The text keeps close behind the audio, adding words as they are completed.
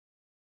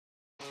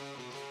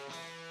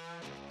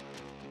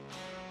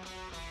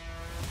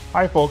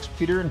Hi folks,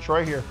 Peter and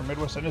Troy here from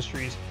Midwest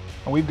Industries,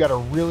 and we've got a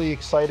really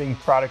exciting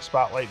product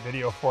spotlight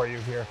video for you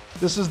here.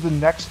 This is the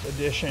next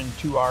addition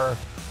to our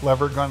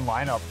lever gun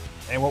lineup,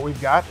 and what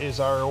we've got is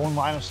our own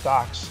line of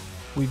stocks.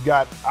 We've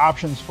got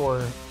options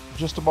for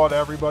just about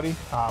everybody.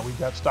 We've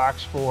got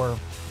stocks for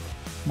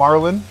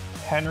Marlin,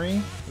 Henry,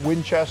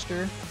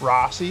 Winchester,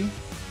 Rossi,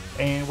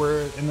 and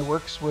we're in the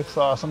works with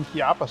some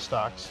Chiappa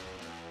stocks.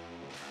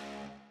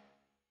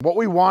 What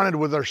we wanted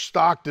with our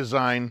stock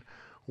design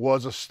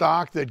was a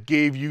stock that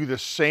gave you the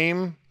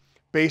same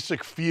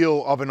basic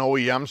feel of an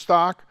OEM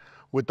stock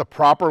with the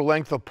proper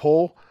length of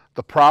pull,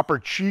 the proper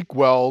cheek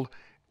weld,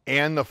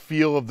 and the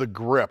feel of the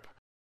grip.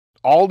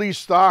 All these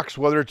stocks,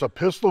 whether it's a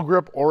pistol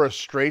grip or a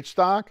straight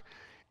stock,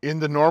 in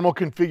the normal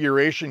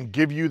configuration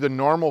give you the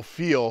normal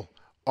feel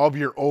of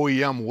your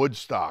OEM wood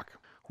stock.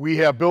 We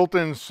have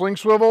built-in sling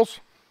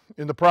swivels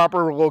in the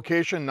proper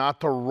location not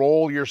to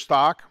roll your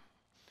stock.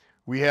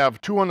 We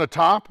have two on the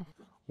top,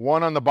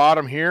 one on the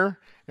bottom here,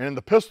 and in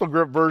the pistol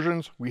grip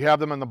versions, we have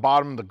them on the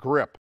bottom of the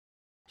grip.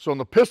 So in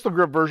the pistol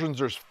grip versions,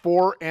 there's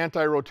 4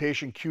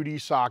 anti-rotation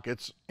QD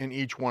sockets in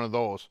each one of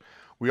those.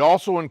 We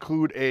also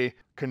include a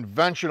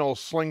conventional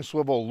sling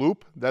swivel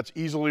loop that's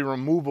easily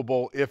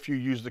removable if you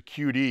use the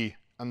QD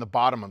on the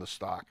bottom of the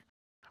stock.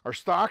 Our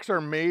stocks are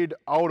made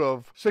out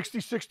of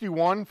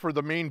 6061 for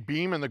the main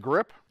beam and the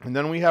grip, and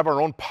then we have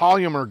our own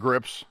polymer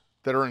grips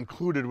that are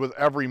included with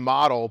every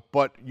model,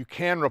 but you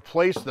can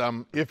replace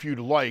them if you'd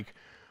like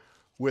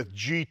with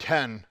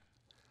G10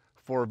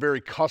 for a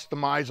very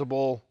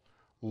customizable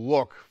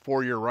look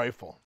for your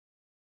rifle.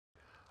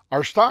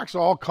 Our stocks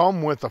all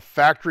come with a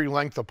factory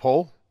length of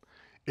pull.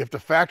 If the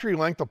factory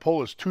length of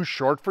pull is too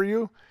short for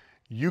you,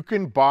 you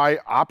can buy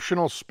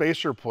optional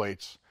spacer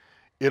plates.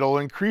 It'll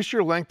increase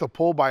your length of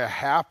pull by a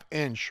 ½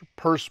 inch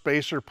per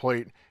spacer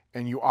plate,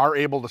 and you are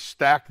able to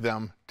stack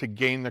them to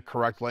gain the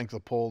correct length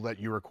of pull that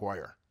you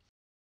require.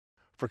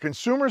 For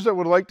consumers that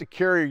would like to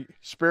carry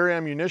spare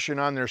ammunition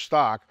on their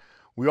stock,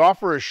 we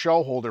offer a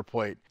shell holder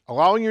plate,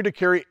 allowing you to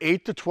carry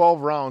 8 to 12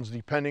 rounds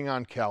depending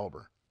on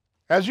caliber.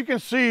 As you can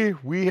see,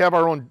 we have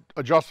our own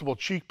adjustable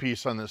cheek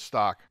piece on this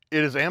stock.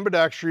 It is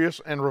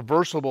ambidextrous and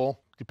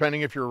reversible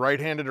depending if you're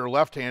right-handed or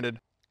left-handed,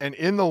 and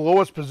in the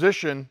lowest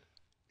position,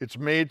 it's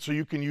made so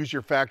you can use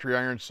your factory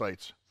iron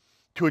sights.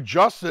 To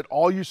adjust it,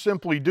 all you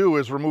simply do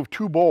is remove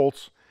 2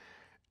 bolts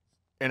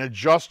and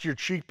adjust your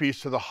cheek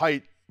piece to the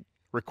height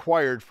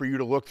required for you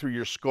to look through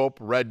your scope,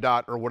 red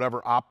dot, or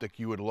whatever optic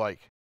you would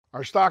like.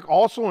 Our stock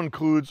also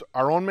includes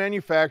our own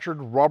manufactured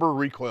rubber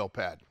recoil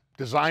pad,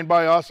 designed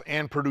by us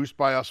and produced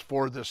by us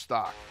for this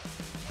stock.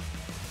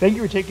 Thank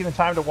you for taking the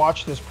time to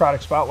watch this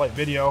product spotlight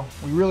video.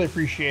 We really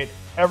appreciate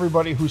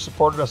everybody who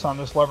supported us on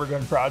this lever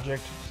gun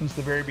project since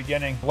the very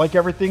beginning. Like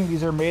everything,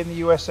 these are made in the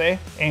USA,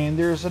 and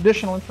there's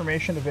additional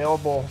information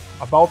available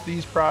about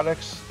these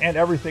products and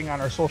everything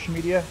on our social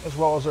media, as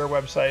well as our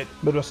website,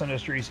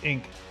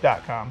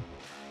 MidwestIndustriesInc.com.